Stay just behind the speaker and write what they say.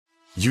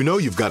You know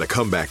you've got a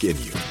comeback in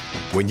you.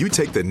 When you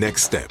take the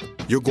next step,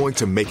 you're going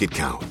to make it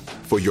count.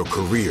 For your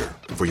career,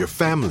 for your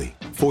family,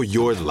 for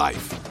your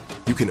life.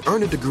 You can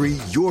earn a degree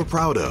you're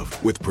proud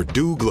of with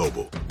Purdue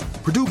Global.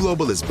 Purdue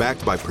Global is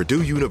backed by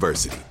Purdue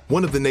University,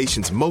 one of the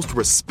nation's most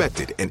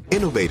respected and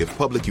innovative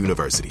public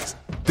universities.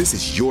 This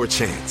is your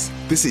chance.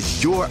 This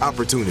is your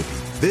opportunity.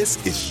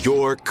 This is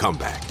your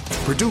comeback.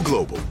 Purdue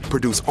Global,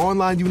 Purdue's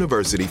online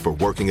university for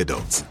working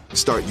adults.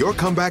 Start your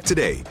comeback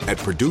today at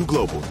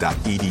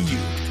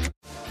purdueglobal.edu.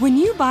 When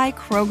you buy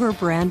Kroger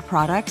brand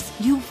products,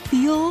 you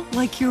feel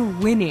like you're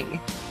winning.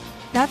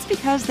 That's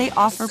because they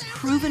offer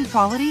proven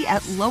quality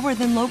at lower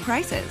than low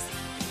prices.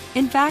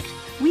 In fact,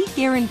 we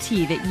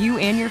guarantee that you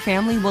and your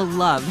family will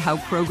love how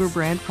Kroger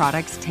brand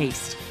products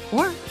taste,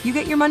 or you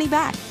get your money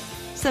back.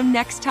 So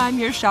next time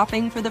you're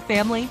shopping for the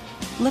family,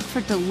 look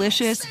for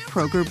delicious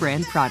Kroger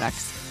brand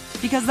products,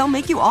 because they'll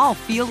make you all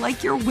feel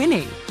like you're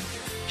winning.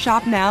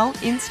 Shop now,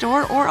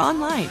 in-store, or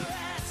online.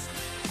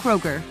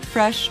 Kroger,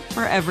 fresh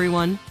for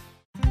everyone.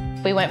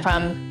 We went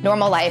from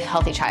normal life,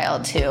 healthy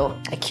child to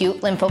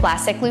acute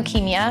lymphoblastic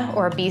leukemia,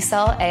 or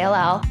B-cell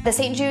ALL. The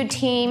St. Jude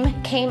team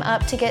came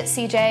up to get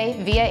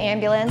CJ via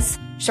ambulance.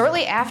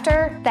 Shortly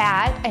after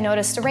that, I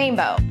noticed a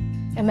rainbow.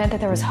 It meant that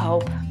there was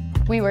hope.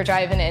 We were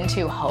driving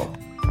into hope.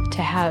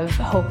 To have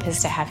hope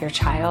is to have your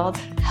child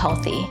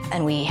healthy,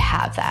 and we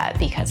have that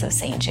because of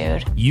St.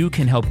 Jude. You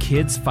can help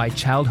kids fight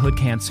childhood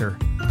cancer.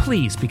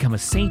 Please become a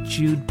St.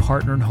 Jude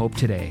Partner in Hope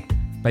today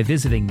by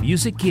visiting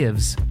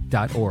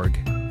musicgives.org.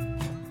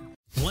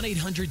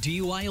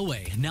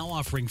 1-800-DUI-OA, now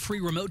offering free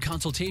remote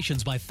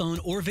consultations by phone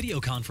or video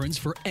conference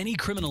for any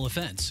criminal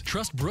offense.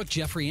 Trust Brooke,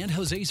 Jeffrey, and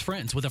Jose's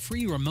friends with a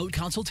free remote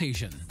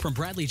consultation. From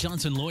Bradley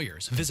Johnson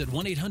Lawyers, visit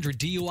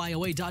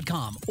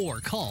 1-800-DUIOA.com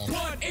or call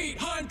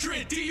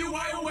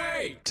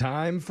 1-800-DUIOA.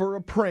 Time for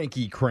a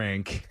pranky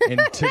crank.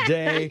 And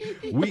today,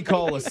 we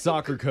call a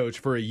soccer coach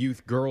for a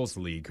youth girls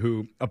league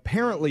who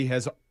apparently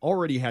has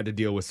already had to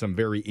deal with some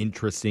very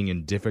interesting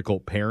and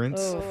difficult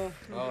parents. Oh,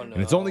 no.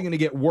 And it's only going to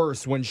get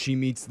worse when she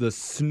meets the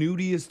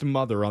snootiest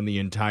mother on the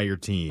entire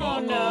team. Oh,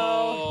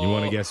 no. You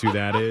want to guess who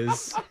that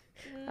is?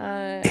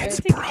 It's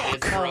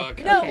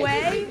Brooke. No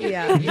way.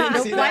 Yeah.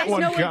 Didn't see that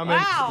one coming.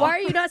 Wow. Why are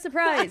you not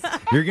surprised?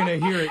 You're going to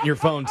hear it in your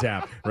phone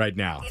tap right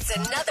now. It's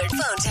another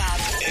phone tap.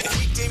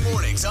 Weekday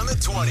mornings on the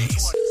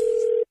 20s.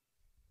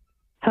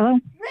 Hello?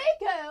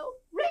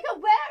 Rico,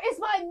 where is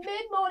my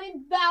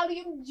mid-morning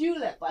Valium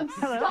julep? I'm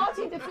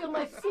starting to feel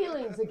my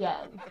feelings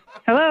again.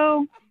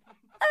 Hello?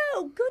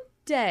 Oh, good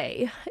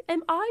day.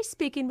 Am I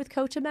speaking with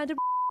Coach Amanda?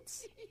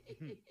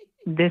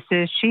 This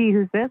is she.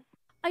 Who's this?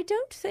 I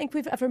don't think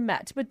we've ever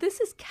met, but this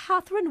is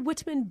Catherine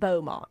Whitman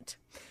Beaumont.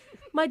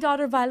 My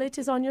daughter Violet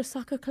is on your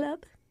soccer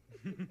club.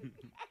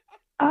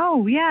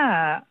 Oh,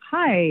 yeah.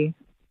 Hi.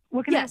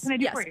 What can I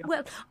do for you?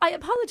 Well, I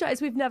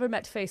apologize we've never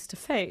met face to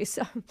face.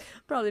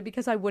 Probably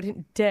because I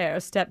wouldn't dare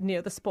step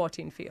near the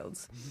sporting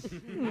fields.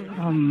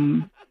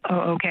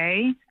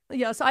 Okay.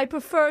 Yes, I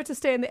prefer to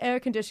stay in the air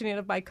conditioning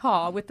of my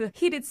car with the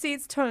heated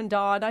seats turned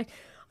on. I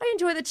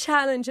enjoy the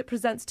challenge it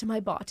presents to my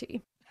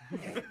body.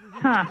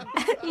 Huh.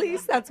 At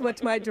least that's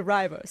what my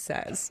driver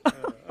says.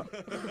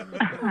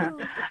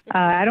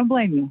 I don't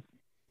blame you.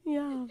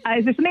 Yeah.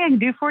 Is there something I can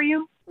do for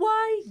you?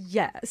 Why,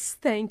 yes,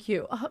 thank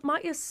you.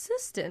 My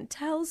assistant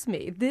tells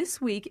me this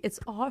week it's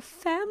our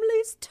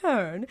family's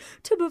turn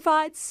to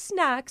provide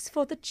snacks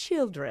for the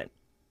children.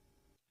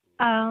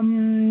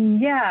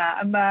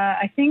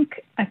 I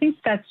think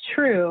that's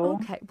true.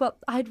 Okay, well,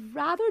 I'd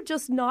rather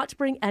just not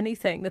bring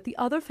anything that the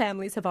other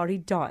families have already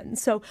done.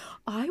 So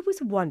I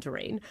was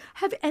wondering,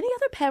 have any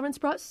other parents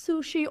brought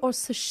sushi or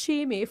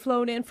sashimi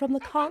flown in from the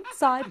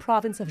Kansai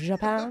province of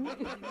Japan?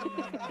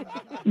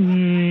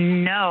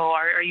 No.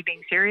 Are you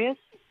being serious?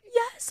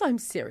 Yes, I'm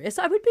serious.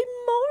 I would be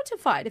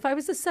mortified if I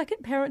was the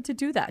second parent to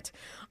do that.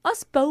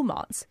 Us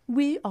Beaumonts,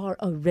 we are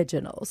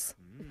originals.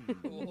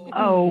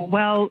 Oh,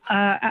 well,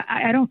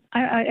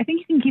 I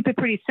think you can keep it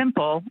pretty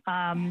simple.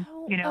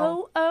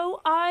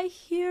 I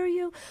hear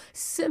you.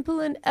 Simple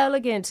and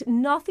elegant.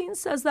 Nothing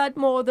says that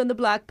more than the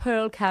black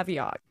pearl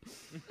caviar.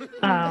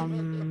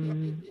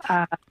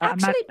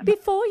 Actually,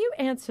 before you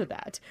answer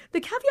that, the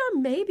caviar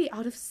may be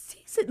out of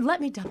season. Let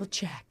me double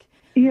check.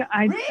 Yeah,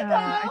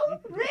 Rico!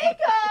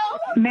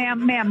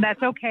 Ma'am,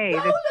 that's okay. Go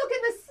look in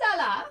the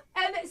cellar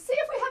and see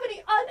if we have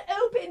any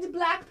unopened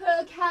black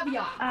pearl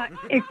caviar.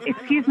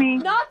 Excuse me.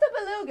 Not the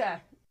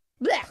beluga.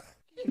 Blech.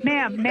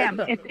 Ma'am,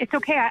 it's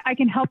okay. I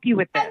can help you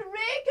with this. And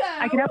Rico!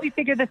 I can help you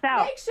figure this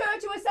out. Make sure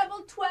to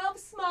assemble 12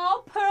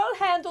 small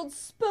pearl-handled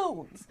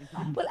spoons.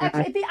 Well,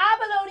 actually, the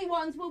abalone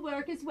ones will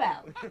work as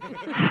well.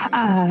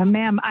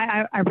 Ma'am,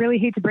 I really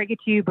hate to break it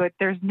to you, but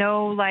there's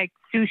no,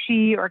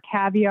 sushi or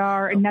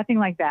caviar and nothing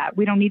like that.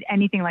 We don't need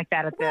anything like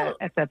that at the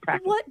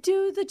practice. What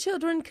do the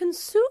children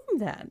consume,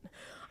 then?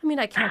 I mean,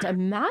 I can't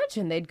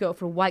imagine they'd go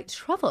for white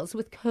truffles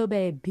with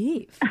Kobe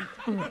beef.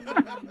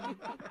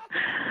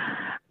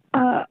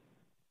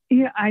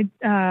 Yeah,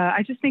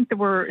 I just think that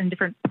we're in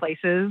different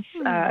places.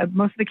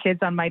 Most of the kids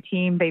on my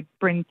team, they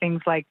bring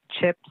things like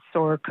chips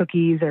or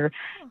cookies or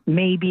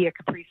maybe a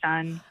Capri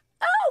Sun.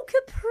 Oh,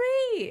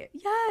 Capri.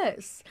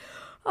 Yes.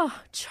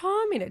 Oh,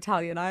 charming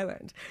Italian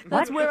island.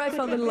 That's where I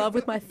fell in love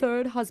with my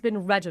third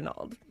husband,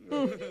 Reginald.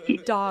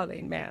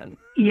 Darling man.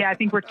 Yeah, I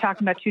think we're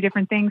talking about two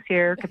different things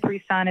here.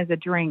 Capri Sun is a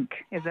drink,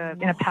 in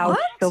a pouch,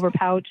 silver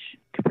pouch.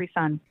 Capri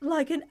Sun.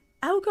 Like an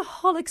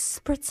alcoholic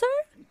spritzer?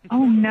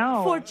 Oh,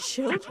 no. For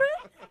children?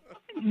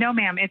 No,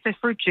 ma'am. It's a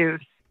fruit juice.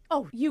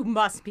 Oh, you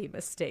must be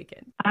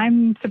mistaken.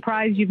 I'm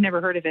surprised you've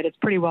never heard of it. It's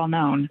pretty well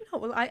known. No,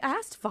 well, I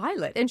asked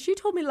Violet, and she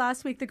told me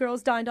last week the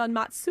girls dined on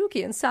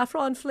matsuki and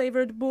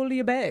saffron-flavored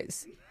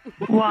bouillabaisse.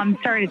 Well, I'm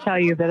sorry to tell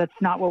you that it's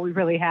not what we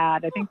really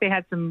had. I think they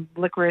had some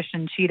licorice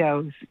and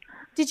Cheetos.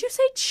 Did you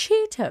say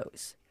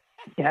Cheetos?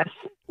 Yes.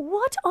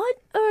 What on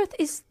earth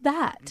is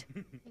that?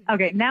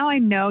 Okay, now I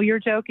know you're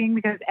joking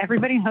because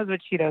everybody knows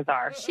what Cheetos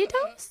are.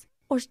 Cheetos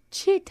or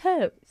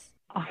Cheetos?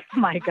 Oh,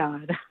 my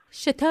God.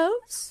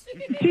 Cheetos?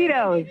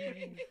 Cheetos.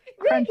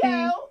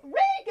 Crunchy.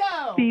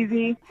 Rigo!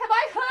 Cheesy. Have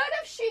I heard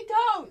of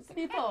Cheetos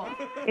before?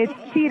 It's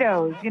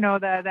Cheetos. You know,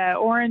 the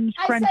orange,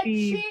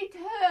 crunchy. I said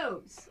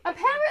Cheetos.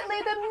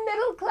 Apparently the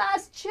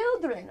middle-class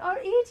children are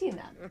eating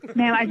them.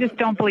 Ma'am, I just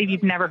don't believe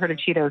you've never heard of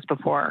Cheetos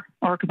before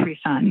or Capri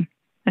Sun.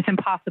 It's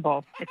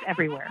impossible. It's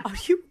everywhere. Are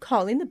you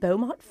calling the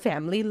Beaumont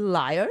family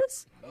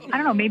liars? I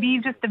don't know. Maybe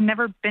you just have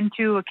never been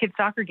to a kid's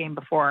soccer game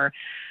before.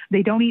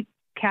 They don't eat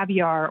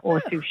caviar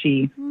or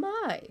sushi.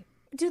 My.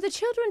 Do the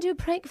children do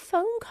prank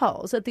phone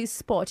calls at these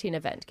sporting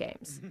event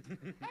games?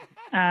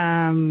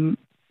 Not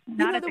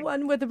the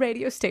one where the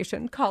radio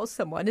station calls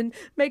someone and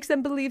makes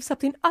them believe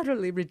something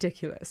utterly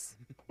ridiculous.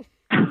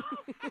 I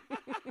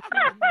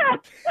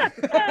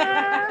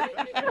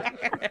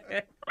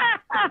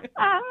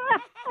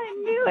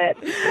knew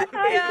it.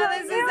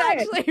 This is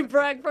actually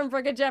Brooke from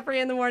Brooke and Jeffrey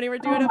in the Morning. We're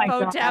doing a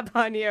phone tap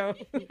on you.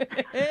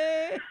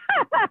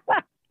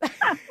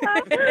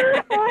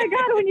 Oh my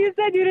God, when you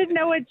said you didn't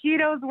know what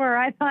Cheetos were,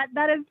 I thought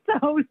that is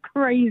so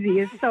crazy.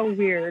 It's so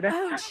weird.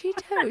 Oh,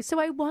 Cheetos. So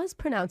I was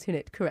pronouncing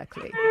it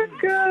correctly. Oh,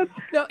 God.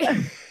 No,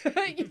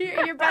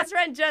 your best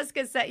friend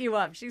Jessica set you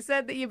up. She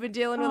said that you've been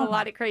dealing with a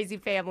lot of crazy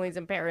families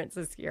and parents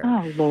this year.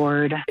 Oh,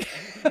 Lord.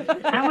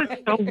 That was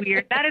so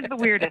weird. That is the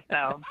weirdest,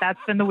 though. That's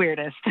been the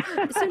weirdest.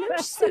 So no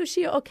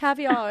sushi or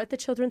caviar at the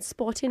children's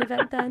sporting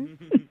event, then?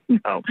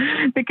 No,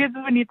 the kids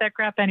wouldn't eat that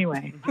crap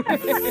anyway.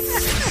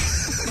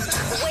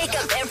 Wake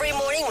up every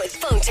morning with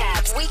phone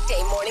taps.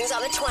 Weekday mornings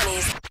on the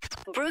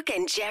 20s. Brooke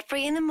and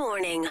Jeffrey in the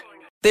Morning.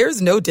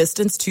 There's no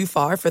distance too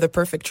far for the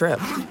perfect trip.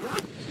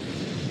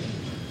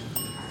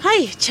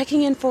 Hi,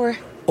 checking in for...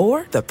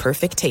 Or the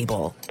perfect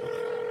table.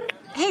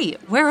 Hey,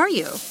 where are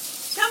you?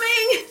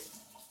 Coming!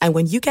 And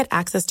when you get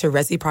access to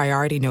Resi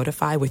Priority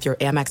Notify with your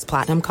Amex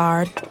Platinum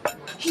card...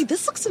 Hey,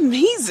 this looks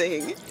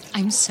amazing.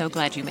 I'm so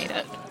glad you made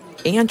it.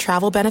 And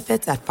travel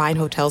benefits at fine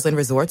hotels and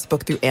resorts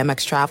booked through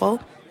Amex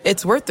Travel...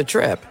 It's worth the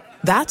trip.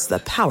 That's the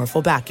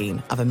powerful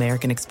backing of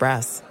American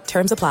Express.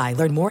 Terms apply.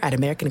 Learn more at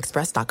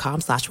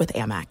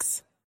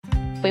americanexpress.com/withAmex.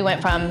 We went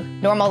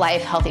from normal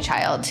life, healthy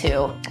child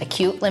to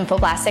acute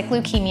lymphoblastic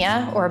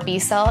leukemia or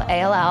B-cell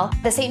ALL.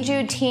 The St.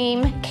 Jude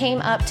team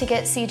came up to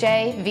get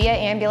CJ via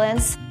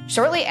ambulance.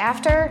 Shortly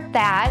after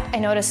that, I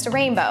noticed a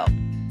rainbow.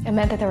 It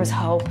meant that there was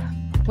hope.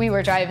 We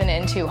were driving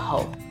into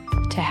hope.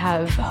 To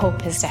have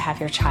hope is to have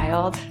your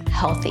child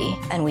healthy,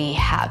 and we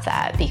have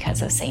that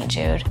because of St.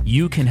 Jude.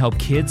 You can help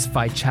kids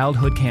fight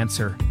childhood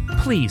cancer.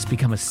 Please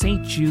become a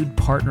St. Jude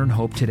Partner in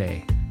Hope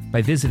today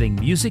by visiting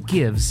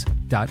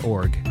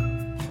musicgives.org.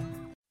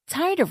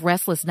 Tired of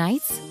restless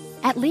nights?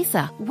 At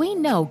Leesa, we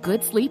know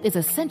good sleep is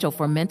essential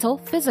for mental,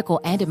 physical,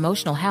 and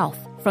emotional health.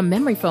 From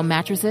memory foam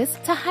mattresses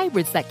to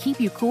hybrids that keep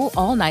you cool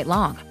all night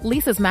long,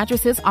 Leesa's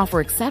mattresses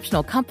offer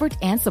exceptional comfort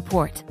and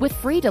support with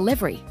free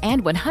delivery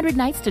and 100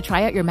 nights to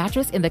try out your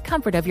mattress in the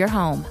comfort of your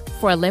home.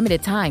 For a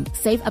limited time,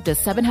 save up to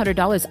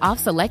 $700 off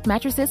select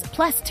mattresses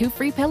plus 2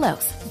 free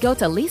pillows. Go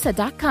to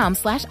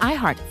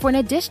leesa.com/iHeart for an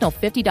additional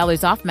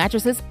 $50 off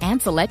mattresses and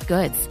select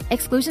goods.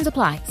 Exclusions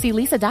apply. See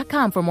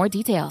leesa.com for more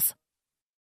details.